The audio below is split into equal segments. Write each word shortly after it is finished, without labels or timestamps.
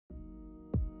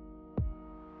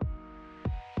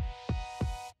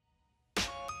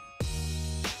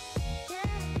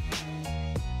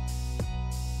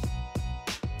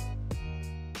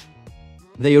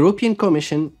The European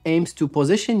Commission aims to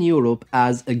position Europe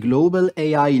as a global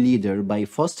AI leader by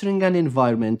fostering an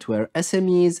environment where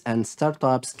SMEs and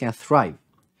startups can thrive.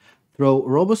 Through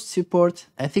robust support,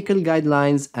 ethical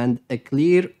guidelines, and a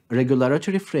clear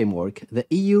regulatory framework, the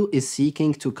EU is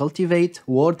seeking to cultivate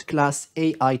world-class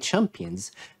AI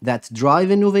champions that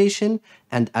drive innovation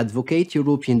and advocate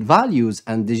European values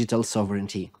and digital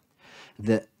sovereignty.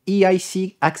 The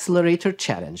EIC Accelerator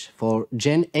Challenge for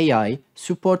Gen AI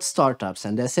supports startups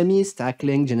and SMEs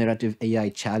tackling generative AI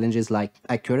challenges like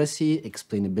accuracy,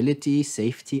 explainability,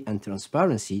 safety, and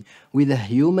transparency with a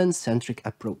human-centric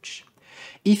approach.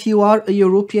 If you are a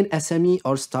European SME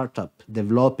or startup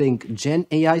developing Gen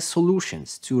AI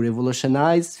solutions to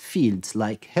revolutionize fields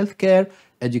like healthcare,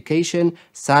 education,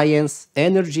 science,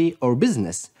 energy, or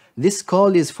business, this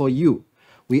call is for you.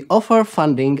 We offer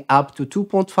funding up to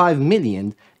 2.5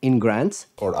 million in grants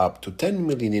or up to 10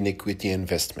 million in equity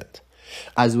investment,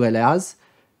 as well as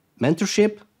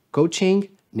mentorship, coaching,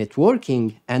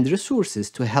 networking, and resources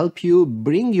to help you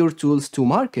bring your tools to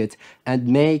market and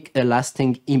make a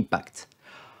lasting impact.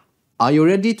 Are you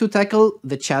ready to tackle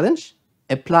the challenge?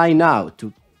 Apply now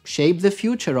to shape the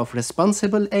future of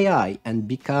responsible AI and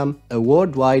become a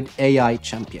worldwide AI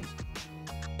champion.